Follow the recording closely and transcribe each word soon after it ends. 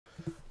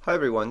Hi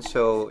everyone,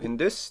 so in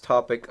this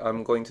topic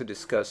I'm going to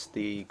discuss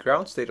the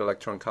ground state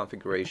electron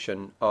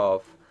configuration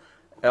of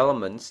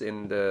elements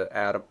in the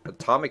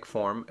atomic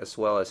form as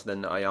well as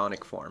the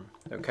ionic form.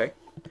 Okay,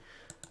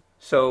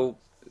 so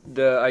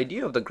the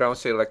idea of the ground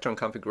state electron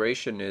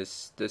configuration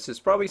is this is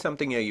probably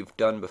something that you've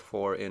done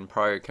before in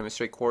prior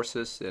chemistry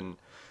courses in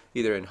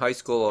either in high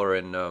school or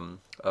in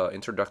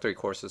introductory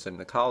courses in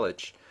the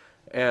college,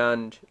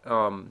 and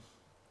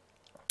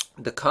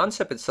the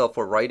concept itself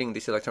for writing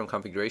this electron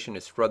configuration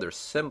is rather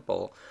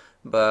simple,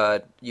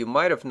 but you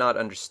might have not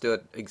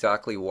understood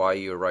exactly why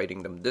you're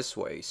writing them this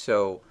way.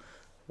 So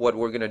what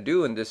we're going to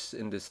do in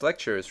this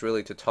lecture is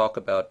really to talk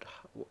about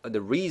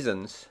the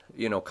reasons,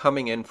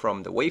 coming in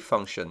from the wave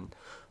function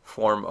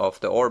form of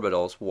the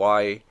orbitals,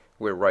 why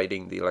we're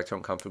writing the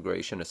electron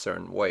configuration a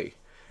certain way.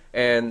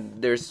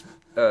 And there's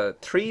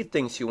three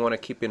things you want to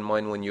keep in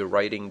mind when you're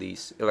writing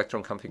these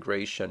electron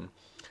configuration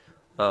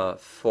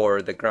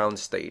for the ground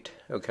state,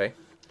 okay?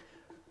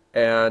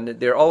 And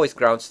they're always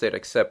ground state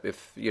except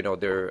if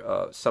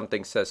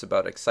something says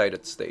about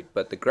excited state.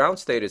 But the ground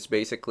state is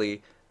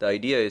basically, the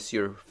idea is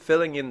you're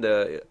filling in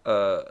the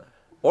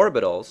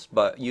orbitals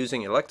by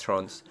using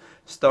electrons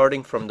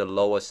starting from the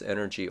lowest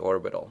energy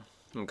orbital,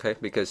 okay?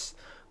 Because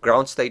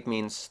ground state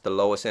means the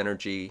lowest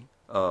energy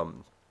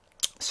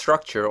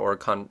structure or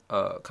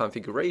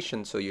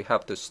configuration, so you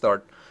have to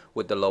start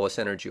with the lowest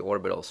energy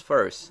orbitals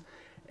first.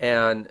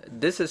 And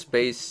this is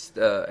based,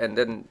 and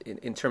then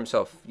in terms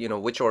of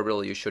which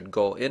orbital you should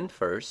go in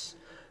first,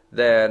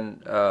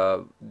 then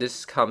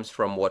this comes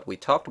from what we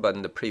talked about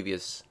in the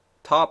previous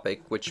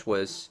topic, which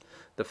was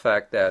the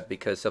fact that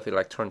because of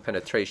electron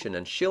penetration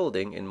and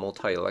shielding in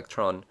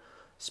multi-electron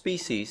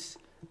species,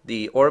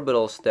 the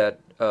orbitals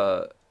that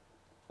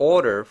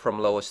order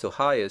from lowest to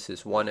highest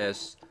is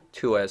 1s,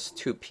 2s,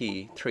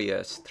 2p,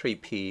 3s,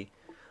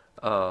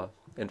 3p,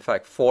 in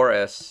fact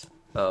 4s,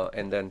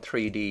 and then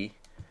 3d,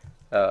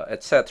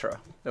 etc.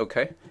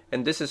 Okay,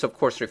 and this is of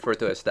course referred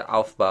to as the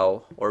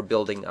aufbau or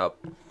building up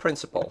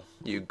principle.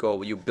 You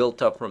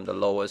built up from the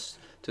lowest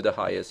to the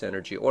highest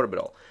energy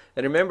orbital.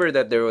 And remember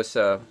that there was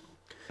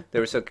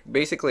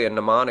basically a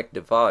mnemonic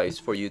device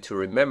for you to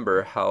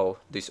remember how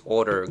this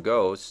order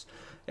goes.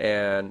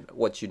 And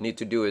what you need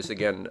to do is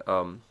again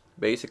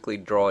basically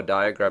draw a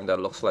diagram that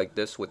looks like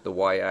this, with the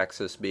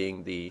y-axis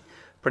being the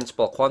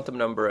principal quantum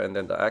number and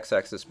then the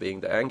x-axis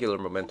being the angular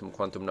momentum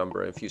quantum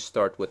number. If you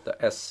start with the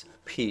s,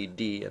 p,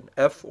 d, and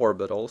f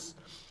orbitals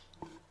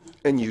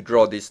and you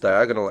draw these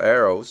diagonal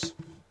arrows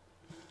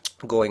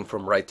going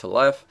from right to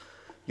left,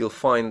 you'll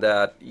find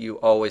that you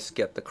always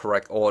get the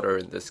correct order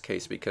in this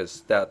case,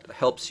 because that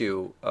helps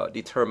you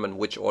determine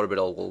which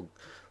orbital will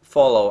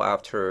follow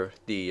after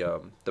the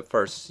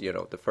first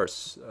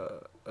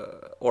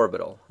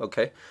orbital.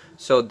 Okay,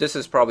 so this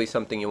is probably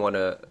something you want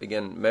to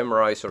again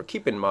memorize or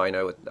keep in mind,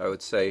 I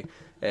would say.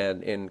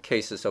 And in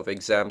cases of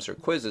exams or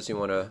quizzes, you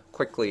want to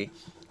quickly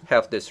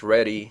have this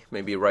ready,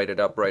 maybe write it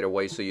up right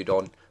away so you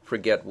don't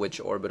forget which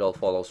orbital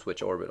follows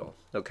which orbital.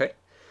 Okay,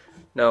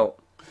 now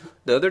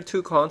the other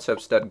two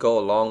concepts that go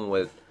along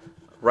with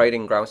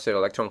writing ground state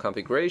electron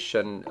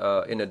configuration,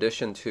 in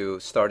addition to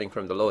starting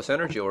from the lowest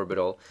energy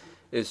orbital,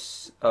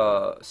 is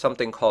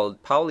something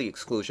called Pauli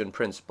exclusion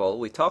principle.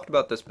 We talked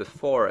about this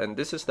before, and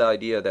this is the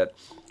idea that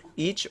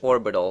each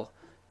orbital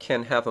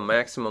can have a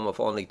maximum of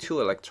only 2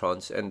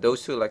 electrons, and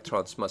those 2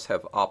 electrons must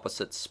have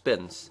opposite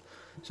spins.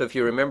 So if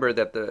you remember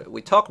that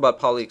we talk about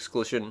Pauli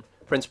exclusion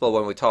principle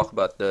when we talk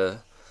about the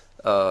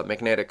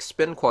magnetic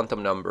spin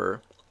quantum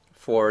number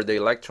for the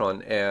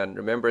electron, and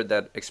remember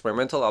that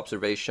experimental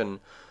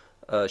observation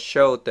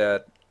showed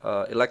that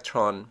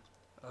electron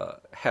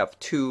have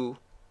 2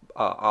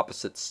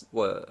 opposite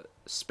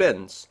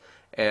spins,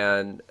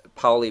 and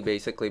Pauli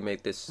basically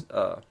made this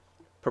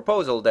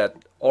proposal that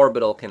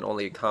orbital can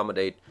only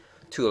accommodate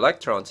 2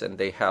 electrons, and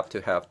they have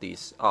to have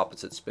these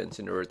opposite spins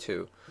in order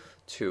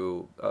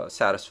to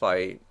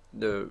satisfy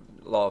the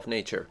law of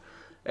nature.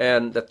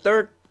 And the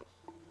third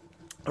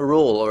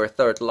rule or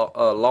third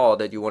law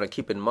that you want to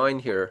keep in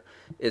mind here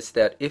is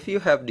that if you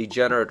have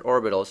degenerate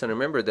orbitals, and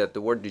remember that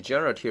the word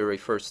degenerate here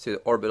refers to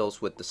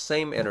orbitals with the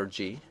same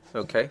energy,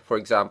 okay? For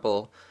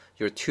example,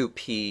 your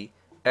 2px,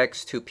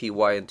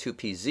 2py, and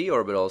 2pz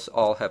orbitals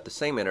all have the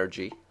same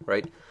energy,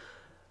 right?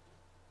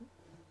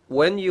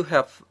 When you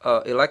have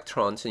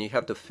electrons and you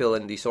have to fill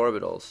in these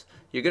orbitals,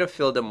 you're going to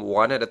fill them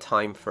one at a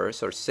time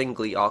first, or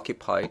singly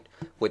occupied,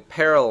 with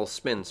parallel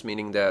spins,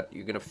 meaning that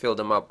you're going to fill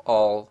them up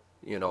all,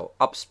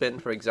 up spin,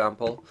 for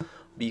example,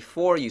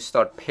 before you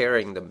start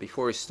pairing them,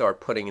 before you start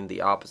putting in the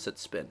opposite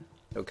spin.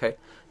 Okay,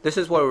 this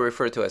is what we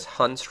refer to as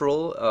Hund's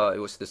rule. It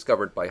was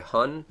discovered by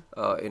Hund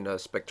in a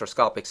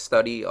spectroscopic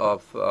study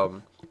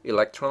of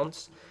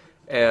electrons.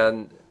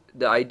 And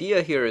the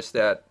idea here is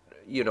that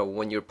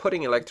when you're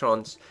putting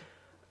electrons,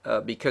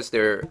 because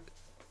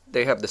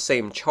they have the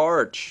same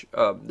charge,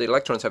 the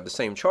electrons have the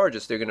same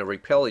charges, they're going to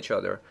repel each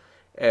other.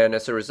 And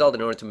as a result,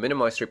 in order to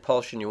minimize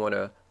repulsion, you want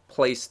to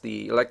place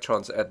the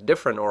electrons at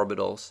different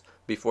orbitals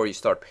before you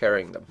start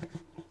pairing them.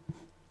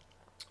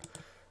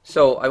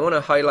 So I want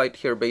to highlight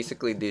here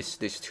basically these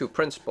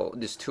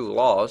two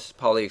laws,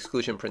 Pauli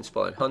exclusion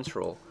principle and Hund's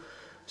rule.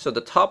 So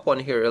the top one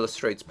here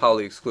illustrates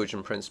Pauli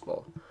exclusion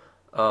principle.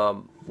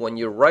 When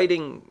you're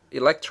writing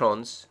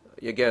electrons,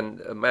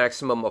 again, a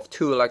maximum of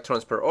 2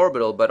 electrons per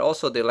orbital, but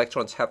also the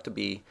electrons have to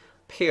be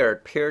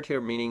paired. Paired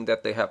here meaning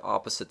that they have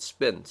opposite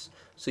spins.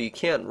 So you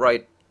can't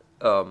write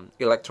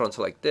electrons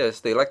like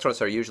this. The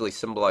electrons are usually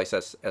symbolized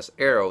as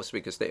arrows,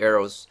 because the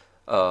arrows,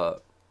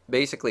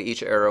 basically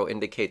each arrow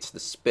indicates the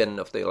spin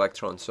of the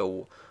electron.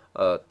 So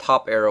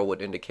top arrow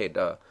would indicate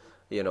a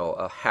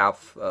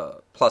half,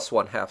 plus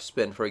 1/2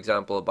 spin, for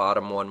example. A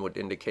bottom one would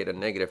indicate a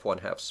negative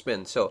 1/2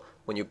 spin. So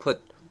when you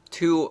put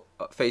 2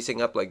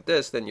 facing up like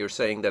this, then you're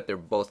saying that they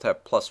both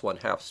have plus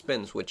 1/2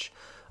 spins, which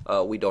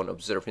we don't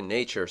observe in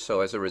nature.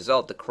 So as a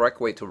result, the correct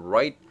way to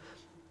write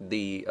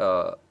the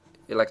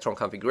electron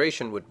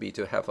configuration would be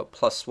to have a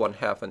plus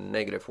 1/2 and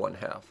negative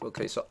 1/2.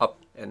 Okay, so up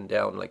and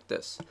down like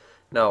this.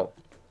 Now,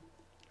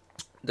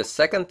 the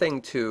second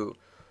thing to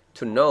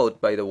note,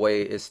 by the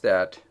way, is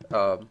that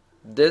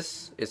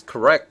this is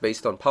correct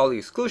based on Pauli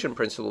exclusion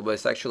principle, but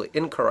it's actually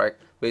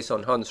incorrect based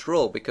on Hund's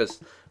rule,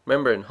 because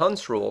remember, in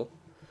Hund's rule,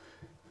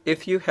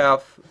 if you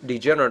have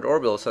degenerate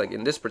orbitals, like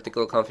in this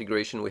particular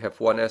configuration, we have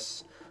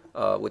 1s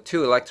with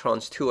 2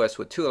 electrons, 2s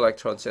with 2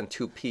 electrons, and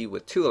 2p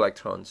with 2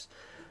 electrons.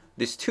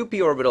 These 2p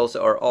orbitals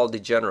are all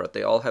degenerate.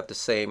 They all have the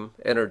same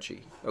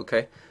energy.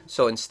 Okay,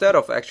 so instead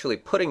of actually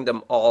putting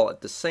them all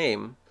at the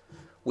same,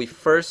 we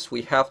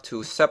have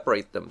to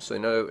separate them. So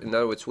in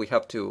other words, we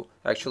have to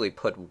actually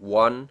put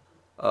 1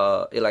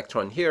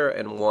 electron here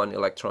and 1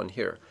 electron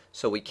here.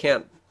 So we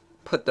can't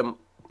put them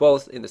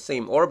both in the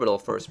same orbital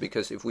first,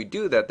 because if we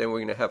do that, then we're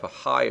going to have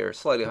a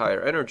slightly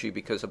higher energy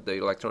because of the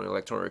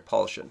electron-electron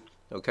repulsion.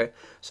 Okay,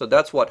 so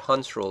that's what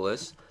Hund's rule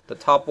is. The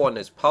top one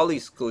is Pauli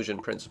exclusion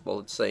principle.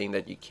 It's saying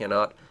that you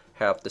cannot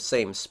have the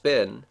same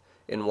spin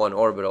in one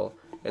orbital.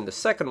 And the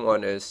second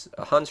one is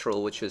Hund's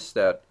rule, which is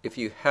that if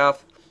you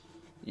have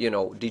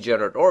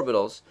degenerate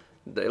orbitals,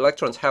 the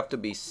electrons have to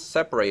be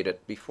separated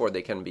before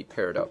they can be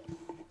paired up.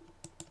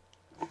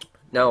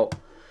 Now,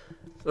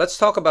 let's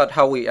talk about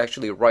how we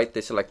actually write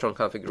this electron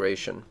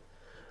configuration.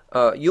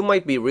 You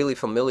might be really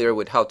familiar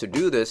with how to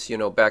do this,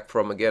 back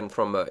from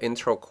an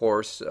intro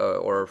course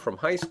or from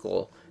high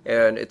school,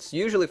 and it's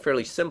usually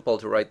fairly simple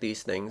to write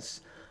these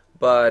things,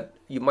 but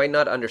you might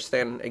not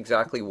understand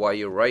exactly why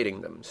you're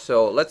writing them.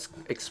 So let's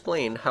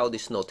explain how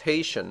this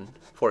notation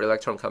for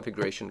electron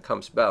configuration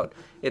comes about.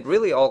 It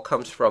really all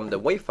comes from the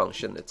wave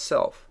function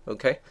itself.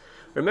 Okay,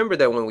 remember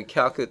that when we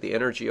calculate the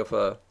energy of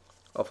a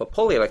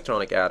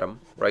polyelectronic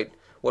atom, right,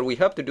 what we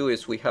have to do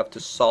is we have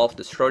to solve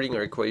the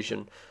Schrödinger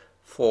equation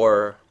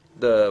for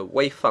the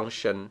wave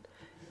function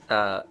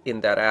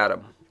in that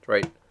atom,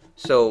 right?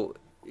 So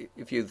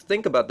if you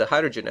think about the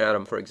hydrogen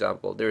atom, for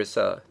example, there's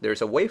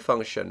a wave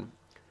function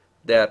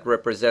that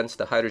represents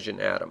the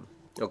hydrogen atom.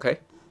 Okay,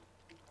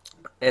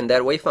 and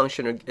that wave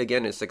function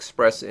again is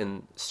expressed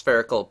in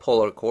spherical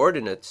polar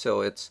coordinates.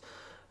 So it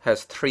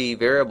has 3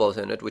 variables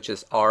in it, which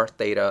is r,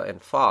 theta,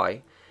 and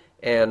phi.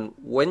 And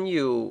when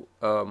you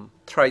want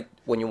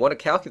to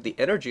calculate the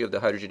energy of the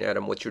hydrogen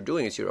atom, what you're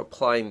doing is you're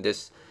applying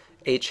this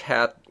h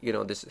hat,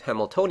 this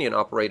Hamiltonian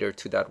operator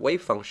to that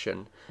wave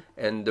function,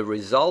 and the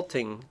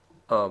resulting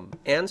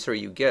answer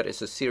you get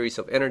is a series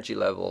of energy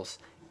levels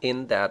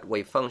in that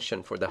wave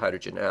function for the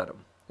hydrogen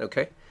atom.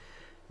 Okay,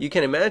 you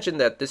can imagine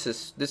that this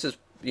is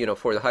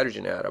for the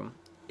hydrogen atom.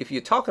 If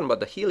you're talking about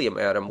the helium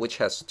atom, which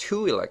has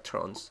 2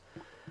 electrons,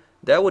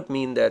 that would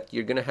mean that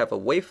you're going to have a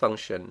wave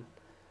function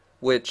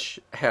which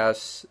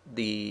has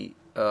the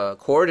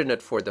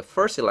coordinate for the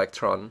first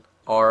electron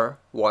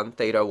r1,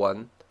 theta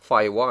 1,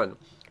 phi 1,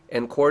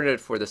 and coordinate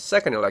for the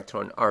second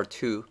electron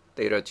r2,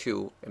 theta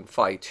 2, and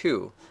phi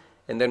 2.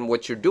 And then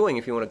what you're doing,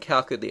 if you want to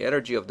calculate the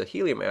energy of the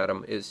helium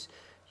atom, is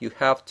you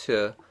have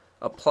to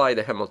apply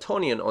the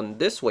Hamiltonian on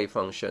this wave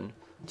function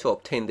to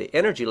obtain the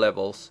energy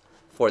levels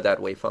for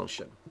that wave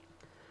function.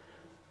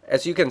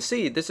 As you can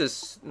see, this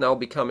is now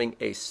becoming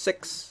a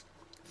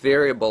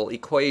 6-variable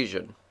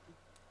equation.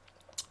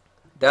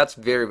 That's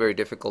very, very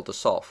difficult to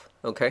solve.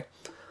 Okay,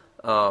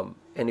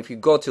 and if you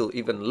go to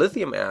even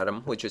lithium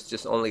atom, which is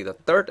just only the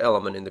 3rd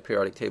element in the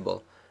periodic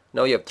table,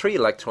 now you have 3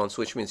 electrons,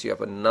 which means you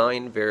have a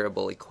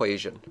 9-variable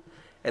equation.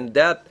 And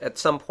that at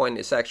some point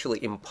is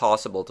actually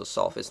impossible to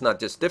solve. It's not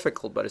just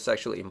difficult, but it's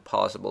actually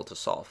impossible to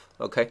solve.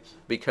 Okay,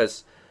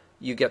 because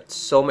you get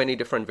so many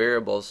different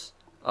variables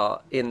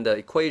in the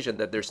equation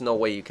that there's no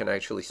way you can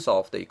actually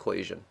solve the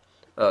equation,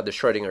 the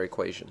Schrödinger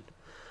equation.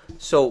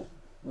 So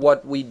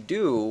what we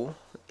do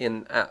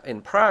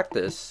in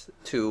practice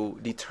to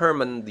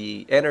determine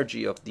the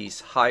energy of these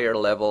higher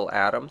level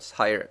atoms,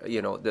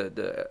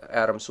 the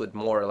atoms with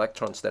more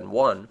electrons than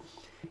 1,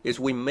 is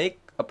we make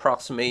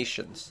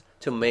approximations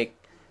to make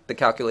the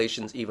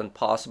calculations even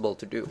possible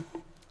to do.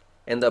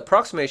 And the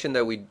approximation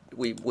that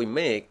we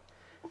make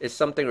is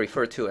something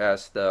referred to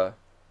as the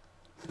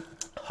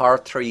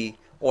Hartree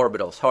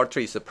Orbitals.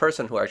 Hartree is the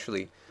person who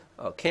actually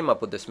came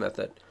up with this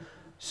method.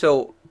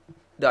 So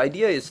the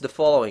idea is the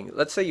following.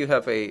 Let's say you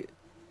have a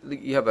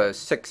you have a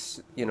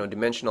six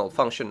dimensional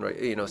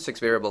function, six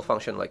variable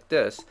function like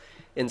this,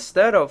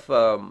 instead of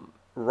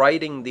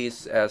writing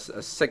these as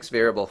a six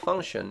variable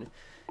function,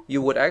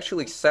 you would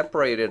actually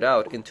separate it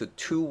out into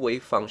two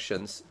wave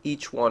functions,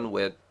 each one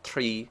with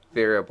three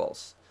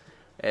variables.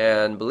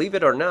 And believe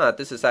it or not,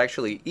 this is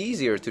actually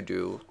easier to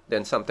do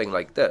than something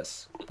like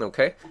this.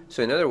 Okay,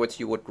 so in other words,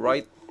 you would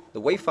write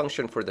the wave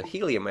function for the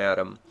helium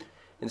atom,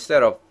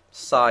 instead of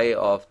psi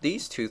of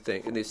these two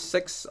things,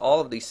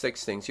 all of these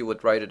six things, you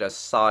would write it as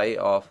psi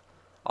of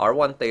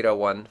r1 theta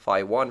 1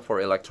 phi 1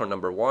 for electron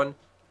number 1,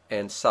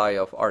 and psi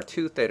of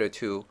r2 theta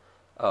 2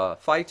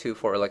 phi 2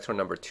 for electron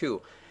number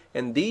 2.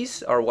 And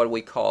these are what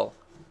we call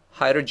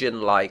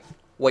hydrogen-like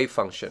wave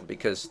function,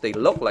 because they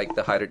look like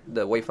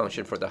the wave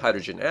function for the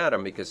hydrogen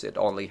atom, because it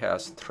only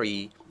has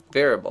three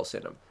variables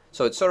in them.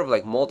 So it's sort of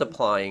like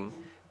multiplying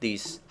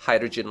these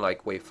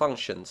hydrogen-like wave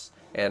functions,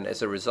 and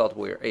as a result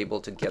we're able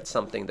to get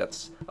something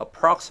that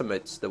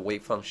approximates the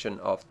wave function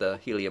of the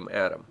helium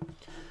atom.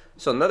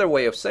 So another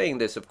way of saying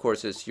this, of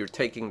course, is you're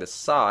taking the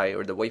psi,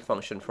 or the wave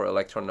function for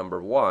electron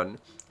number 1,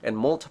 and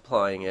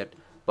multiplying it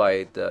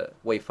by the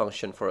wave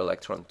function for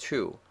electron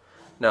 2.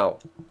 Now,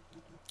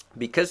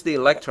 because the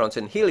electrons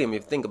in helium,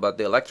 if you think about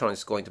the electron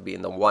is going to be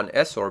in the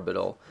 1s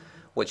orbital,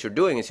 what you're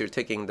doing is you're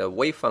taking the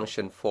wave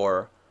function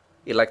for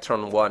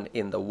electron 1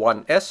 in the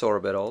 1s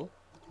orbital,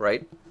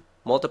 right,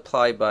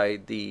 multiplied by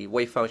the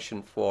wave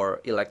function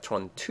for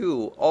electron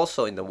 2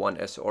 also in the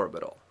 1s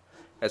orbital.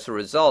 As a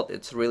result,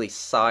 it's really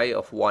psi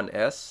of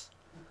 1s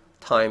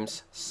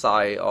times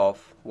psi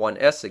of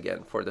 1s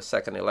again for the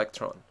second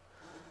electron.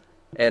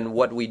 And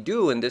what we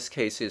do in this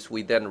case is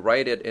we then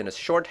write it in a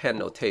shorthand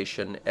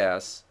notation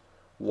as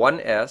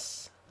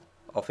 1s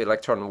of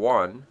electron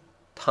 1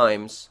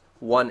 times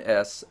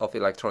 1s of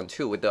electron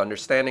 2, with the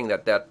understanding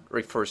that that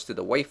refers to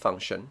the wave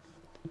function.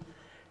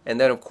 And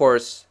then, of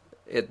course,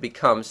 it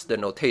becomes the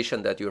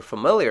notation that you're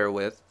familiar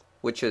with,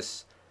 which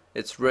is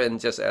it's written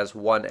just as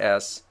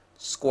 1s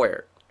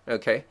squared.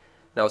 Okay,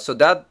 now so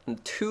that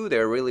 2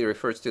 there really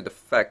refers to the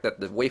fact that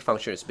the wave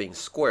function is being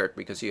squared,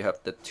 because you have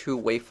the two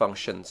wave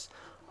functions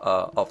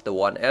of the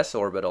 1s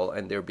orbital,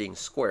 and they're being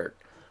squared.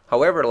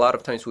 However, a lot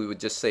of times we would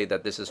just say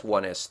that this is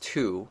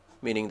 1s2,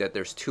 meaning that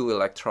there's two of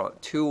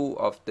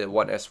the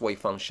 1s wave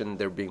function,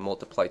 they're being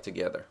multiplied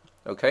together.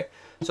 Okay,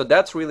 so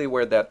that's really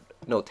where that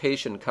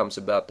notation comes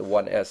about, the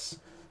 1s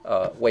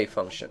wave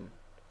function,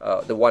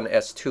 the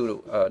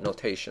 1s2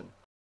 notation.